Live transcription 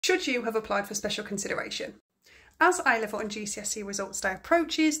Should you have applied for special consideration? As A-level and GCSE results day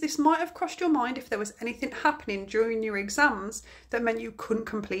approaches, this might have crossed your mind if there was anything happening during your exams that meant you couldn't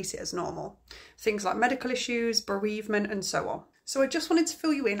complete it as normal. Things like medical issues, bereavement, and so on. So I just wanted to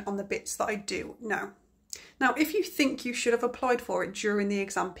fill you in on the bits that I do know. Now, if you think you should have applied for it during the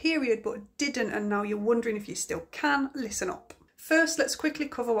exam period but didn't and now you're wondering if you still can, listen up. First, let's quickly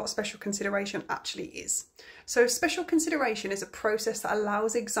cover what special consideration actually is. So special consideration is a process that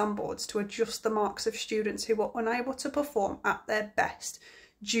allows exam boards to adjust the marks of students who are unable to perform at their best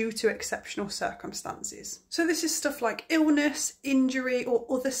due to exceptional circumstances. So this is stuff like illness, injury, or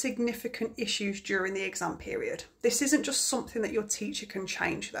other significant issues during the exam period. This isn't just something that your teacher can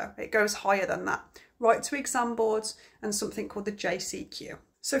change though, it goes higher than that, right to exam boards and something called the JCQ.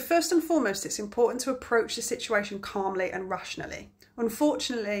 So first and foremost, it's important to approach the situation calmly and rationally.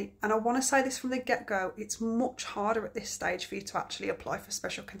 Unfortunately, and I want to say this from the get-go, it's much harder at this stage for you to actually apply for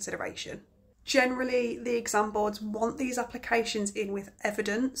special consideration. Generally, the exam boards want these applications in with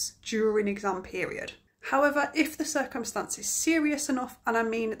evidence during exam period. However, if the circumstance is serious enough, and I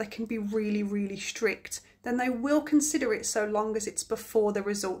mean they can be really, really strict, then they will consider it so long as it's before the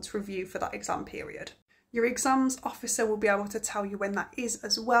results review for that exam period. Your exams officer will be able to tell you when that is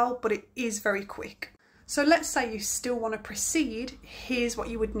as well, but it is very quick. So let's say you still want to proceed, here's what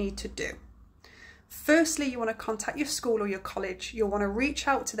you would need to do. Firstly, you want to contact your school or your college. You'll want to reach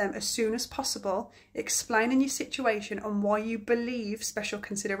out to them as soon as possible, explaining your situation and why you believe special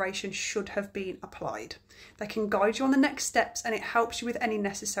consideration should have been applied. They can guide you on the next steps and it helps you with any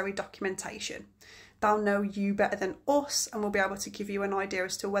necessary documentation. They'll know you better than us and will be able to give you an idea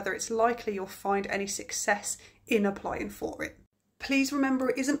as to whether it's likely you'll find any success in applying for it. Please remember,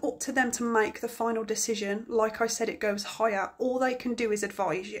 it isn't up to them to make the final decision. Like I said, it goes higher. All they can do is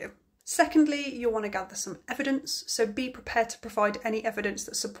advise you. Secondly, you'll want to gather some evidence, so be prepared to provide any evidence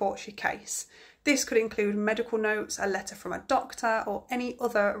that supports your case. This could include medical notes, a letter from a doctor, or any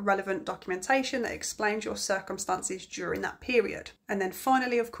other relevant documentation that explains your circumstances during that period. And then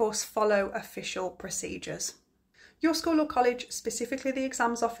finally, of course, follow official procedures. Your school or college, specifically the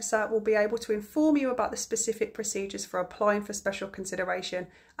exams officer, will be able to inform you about the specific procedures for applying for special consideration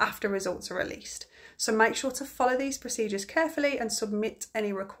after results are released. So make sure to follow these procedures carefully and submit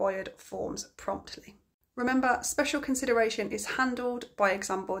any required forms promptly. Remember, special consideration is handled by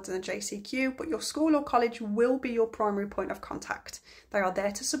exam boards and the JCQ, but your school or college will be your primary point of contact. They are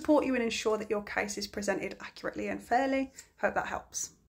there to support you and ensure that your case is presented accurately and fairly. Hope that helps.